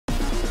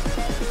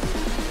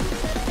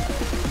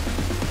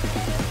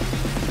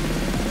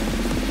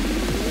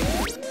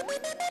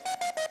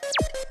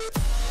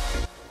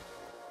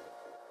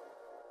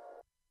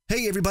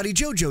Hey everybody,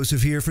 Joe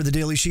Joseph here for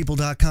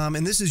thedailysheeple.com,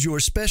 and this is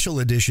your special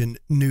edition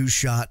news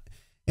shot.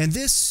 And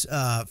this,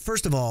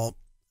 first of all,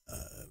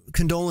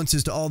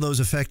 condolences to all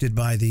those affected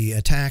by the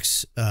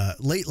attacks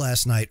late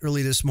last night,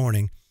 early this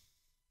morning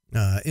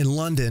in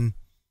London.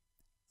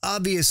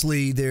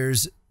 Obviously,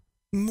 there's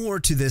more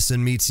to this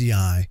than meets the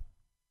eye,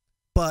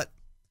 but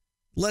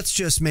let's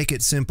just make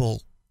it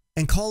simple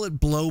and call it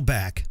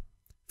blowback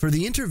for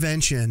the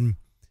intervention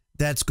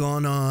that's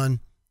gone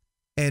on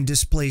and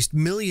displaced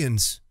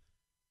millions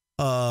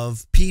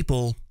of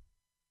people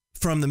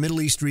from the Middle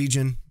East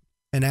region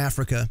and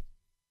Africa,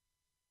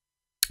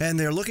 and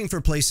they're looking for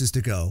places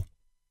to go.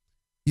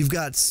 You've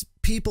got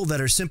people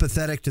that are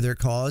sympathetic to their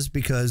cause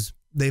because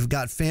they've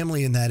got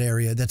family in that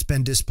area that's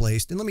been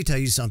displaced. And let me tell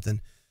you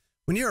something.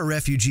 When you're a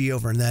refugee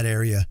over in that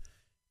area,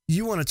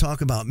 you want to talk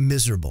about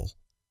miserable.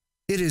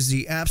 It is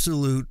the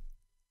absolute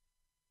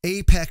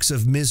apex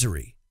of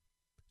misery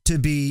to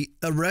be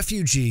a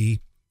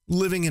refugee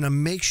living in a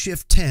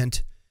makeshift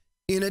tent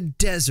in a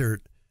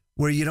desert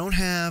where you don't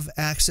have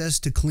access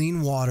to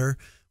clean water,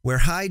 where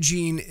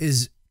hygiene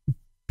is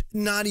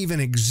not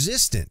even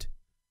existent.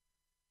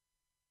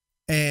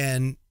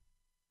 And,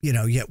 you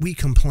know, yet we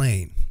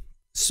complain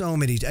so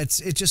many.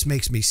 It just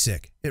makes me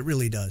sick. It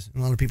really does. A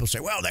lot of people say,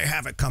 well, they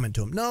have it coming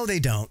to them. No, they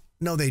don't.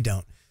 No, they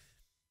don't.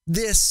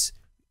 This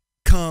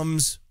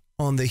comes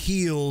on the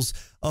heels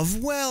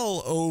of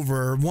well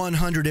over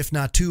 100, if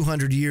not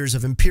 200 years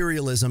of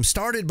imperialism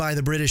started by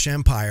the British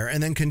Empire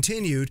and then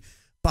continued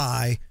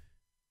by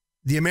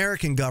the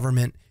American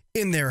government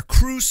in their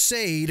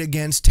crusade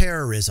against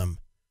terrorism.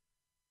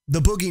 The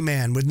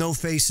boogeyman with no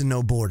face and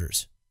no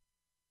borders.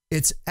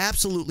 It's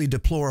absolutely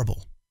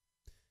deplorable.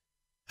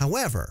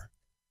 However,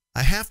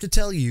 I have to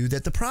tell you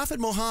that the Prophet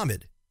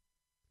Muhammad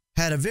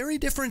had a very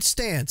different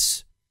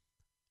stance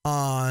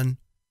on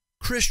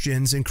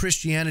Christians and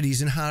Christianity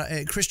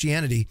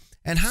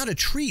and how to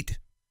treat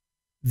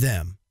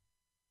them.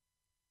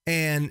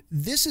 And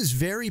this is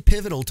very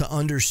pivotal to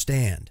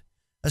understand,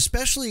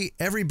 especially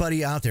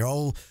everybody out there,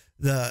 all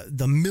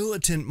the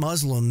militant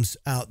Muslims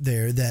out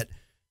there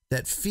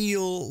that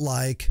feel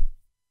like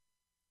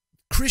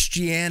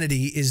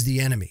Christianity is the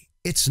enemy.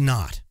 It's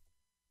not.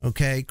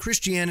 Okay?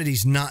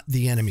 Christianity's not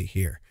the enemy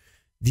here.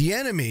 The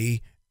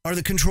enemy are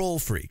the control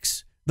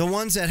freaks, the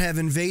ones that have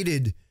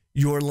invaded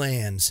your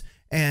lands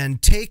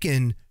and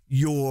taken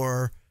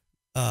your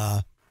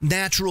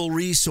natural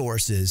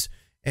resources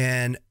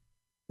and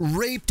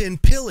raped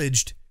and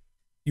pillaged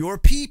your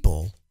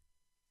people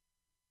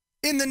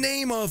in the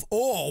name of,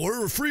 oh,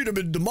 we're freedom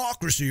and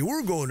democracy.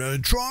 We're going to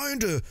try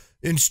to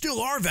instill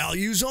our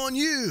values on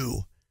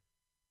you.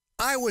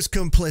 I was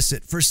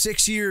complicit. For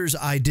 6 years,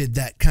 I did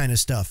that kind of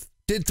stuff.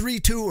 Did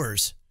 3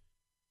 tours.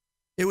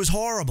 It was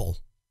horrible.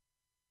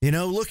 You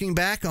know, looking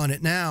back on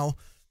it now,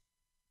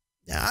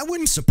 I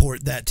wouldn't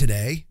support that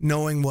today,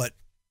 knowing what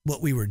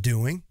we were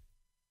doing.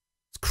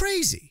 It's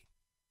crazy.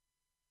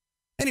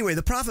 Anyway,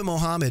 the Prophet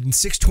Muhammad in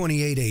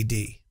 628 AD,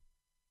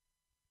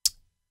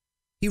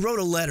 he wrote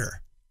a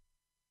letter.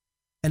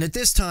 And at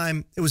this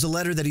time, it was a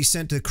letter that he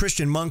sent to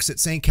Christian monks at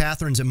St.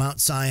 Catherine's at Mount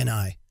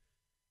Sinai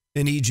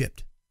in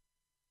Egypt.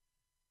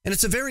 And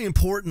it's a very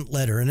important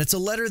letter. And it's a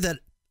letter that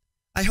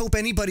I hope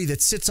anybody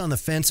that sits on the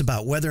fence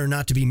about whether or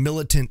not to be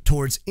militant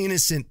towards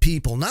innocent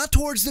people, not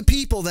towards the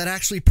people that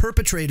actually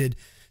perpetrated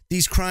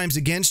these crimes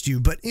against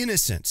you, but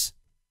innocents.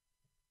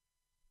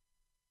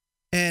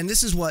 And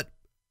this is what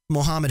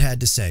Muhammad had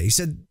to say. He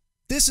said,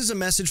 this is a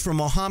message from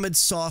Muhammad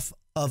Saf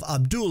of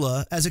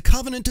Abdullah as a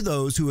covenant to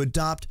those who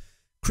adopt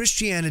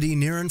Christianity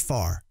near and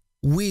far.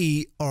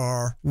 We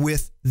are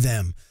with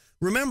them.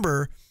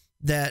 Remember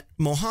that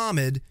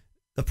Muhammad,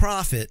 the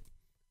prophet,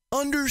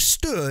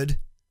 understood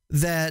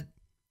that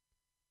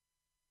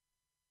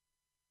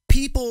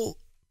people,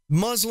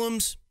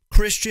 Muslims,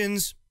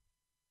 Christians,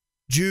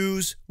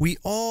 Jews, we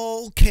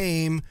all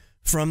came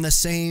from the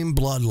same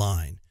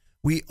bloodline.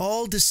 We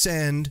all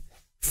descend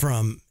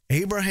from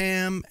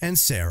Abraham and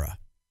Sarah.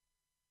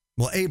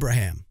 Well,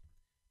 Abraham.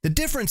 The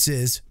difference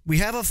is we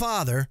have a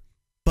father,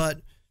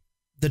 but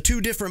the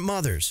 2 different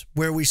mothers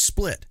where we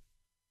split,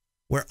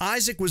 where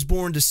Isaac was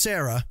born to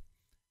Sarah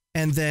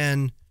and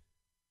then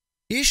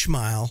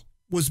Ishmael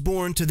was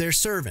born to their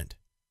servant.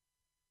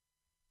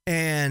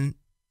 And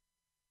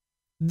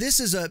this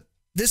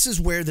is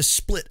where the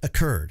split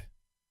occurred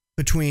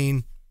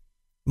between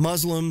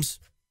Muslims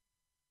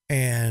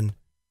and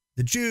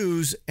the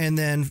Jews, and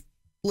then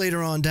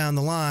later on down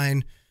the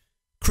line,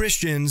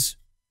 Christians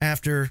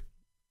after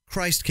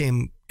Christ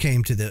came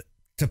to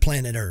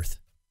planet Earth.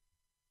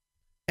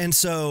 And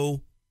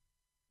so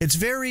it's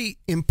very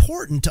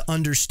important to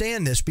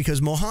understand this because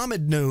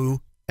Muhammad knew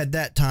at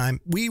that time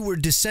we were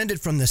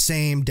descended from the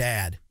same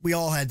dad. We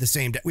all had the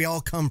same dad. We all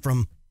come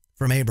from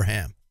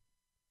Abraham.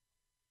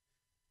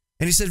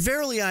 And he said,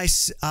 verily I,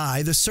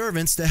 the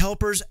servants, the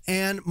helpers,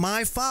 and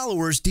my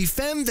followers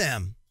defend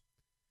them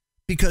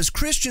because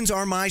Christians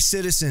are my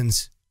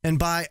citizens, and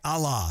by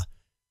Allah,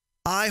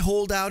 I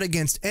hold out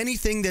against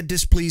anything that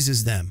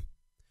displeases them.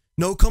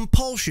 No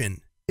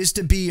compulsion is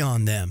to be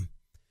on them.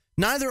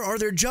 Neither are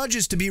their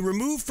judges to be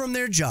removed from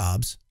their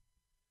jobs,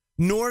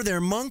 nor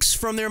their monks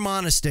from their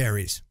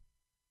monasteries.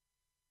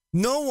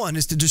 No one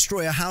is to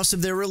destroy a house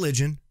of their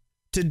religion,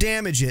 to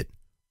damage it,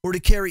 or to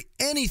carry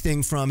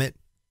anything from it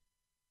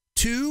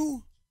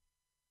to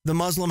the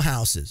Muslim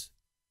houses.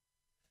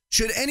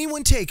 Should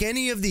anyone take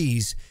any of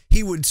these,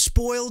 he would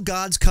spoil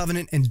God's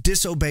covenant and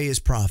disobey his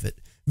prophet.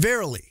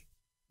 Verily,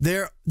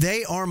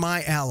 they are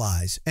my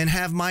allies and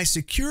have my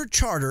secure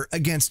charter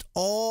against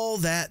all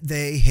that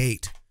they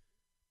hate.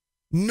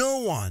 No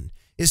one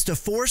is to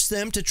force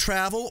them to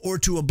travel or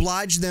to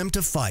oblige them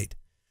to fight.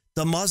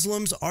 The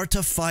Muslims are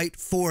to fight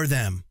for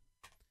them.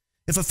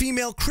 If a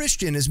female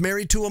Christian is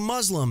married to a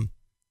Muslim,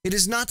 it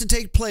is not to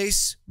take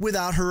place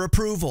without her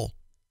approval.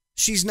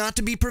 She's not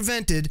to be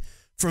prevented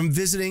from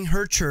visiting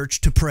her church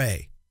to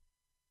pray.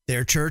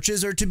 Their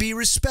churches are to be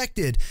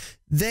respected.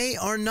 They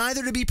are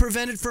neither to be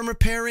prevented from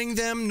repairing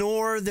them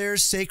nor their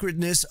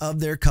sacredness of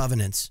their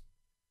covenants.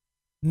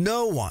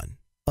 No one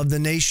of the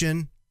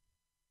nation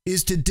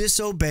is to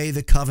disobey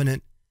the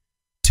covenant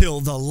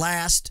till the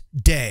last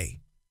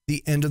day,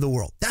 the end of the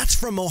world. That's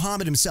from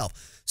Muhammad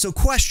himself. So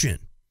question,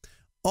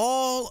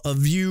 all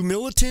of you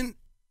militant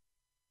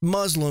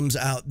Muslims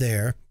out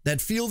there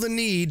that feel the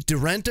need to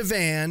rent a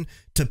van,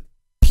 to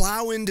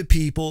plow into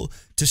people,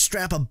 to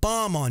strap a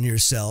bomb on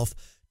yourself,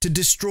 to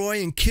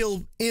destroy and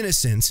kill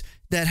innocents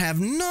that have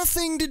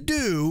nothing to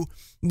do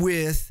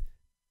with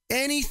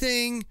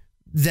anything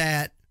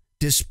that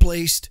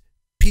displaced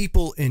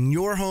people in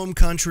your home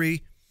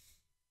country,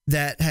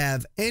 that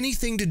have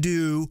anything to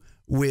do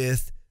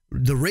with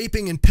the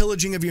raping and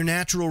pillaging of your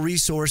natural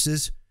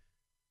resources.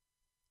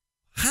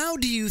 How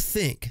do you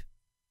think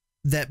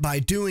that by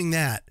doing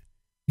that,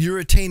 you're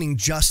attaining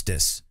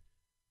justice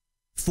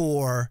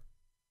for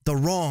the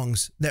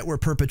wrongs that were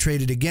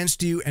perpetrated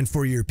against you and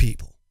for your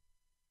people?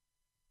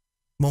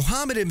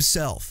 Muhammad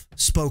himself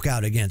spoke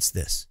out against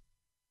this.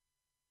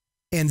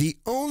 And the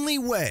only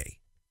way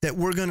that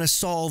we're going to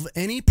solve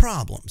any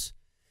problems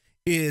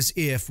is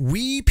if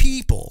we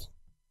people,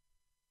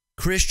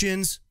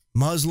 Christians,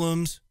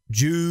 Muslims,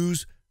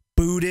 Jews,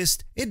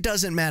 Buddhists, it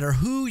doesn't matter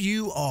who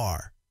you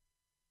are,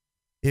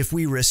 if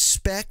we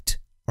respect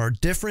our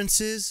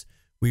differences,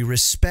 we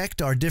respect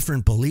our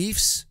different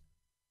beliefs,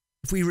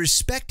 if we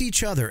respect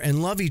each other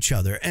and love each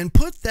other and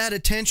put that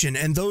attention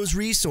and those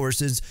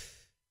resources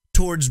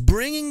towards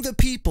bringing the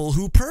people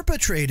who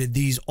perpetrated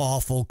these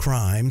awful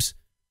crimes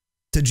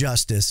to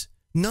justice,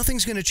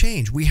 nothing's going to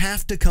change. We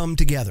have to come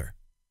together.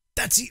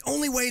 That's the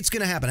only way it's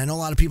going to happen. I know a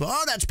lot of people,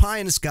 oh, that's pie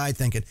in the sky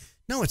thinking.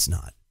 No, it's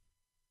not.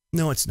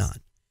 No, it's not.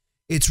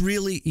 It's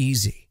really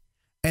easy.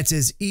 It's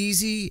as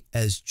easy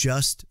as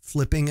just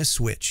flipping a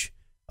switch,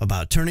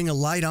 about turning a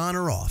light on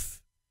or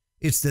off.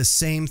 It's the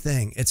same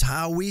thing. It's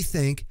how we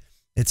think.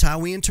 It's how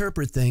we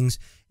interpret things.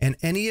 And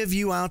any of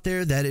you out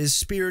there that is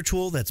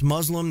spiritual, that's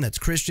Muslim, that's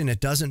Christian, it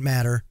doesn't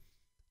matter.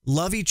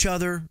 Love each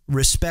other,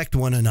 respect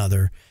one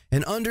another,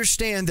 and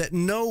understand that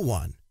no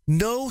one,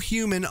 no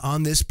human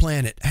on this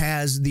planet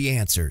has the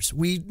answers.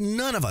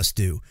 None of us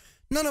do.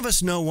 None of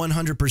us know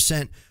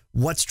 100%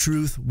 what's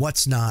truth,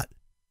 what's not.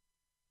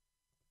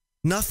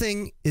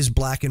 Nothing is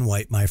black and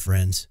white, my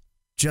friends.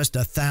 Just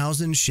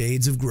 1,000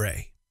 shades of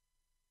gray.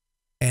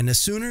 And the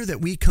sooner that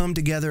we come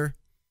together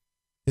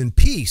in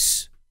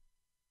peace,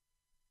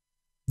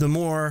 the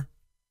more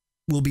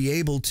we'll be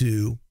able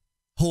to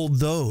hold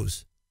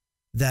those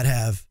that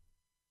have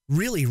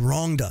really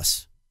wronged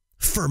us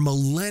for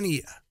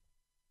millennia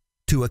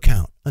to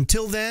account.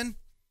 Until then,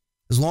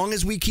 as long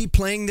as we keep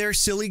playing their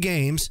silly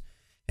games,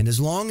 and as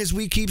long as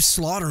we keep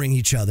slaughtering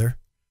each other,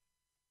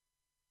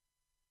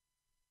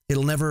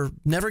 it'll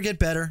never get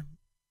better,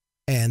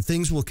 and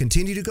things will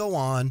continue to go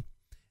on,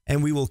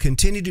 and we will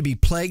continue to be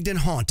plagued and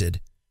haunted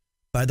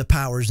by the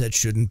powers that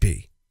shouldn't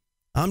be.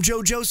 I'm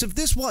Joe Joseph.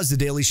 This was the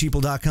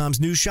DailySheeple.com's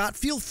News Shot.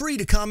 Feel free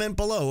to comment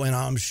below, and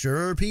I'm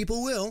sure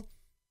people will.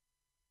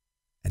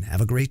 And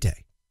have a great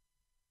day.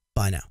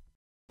 Bye now.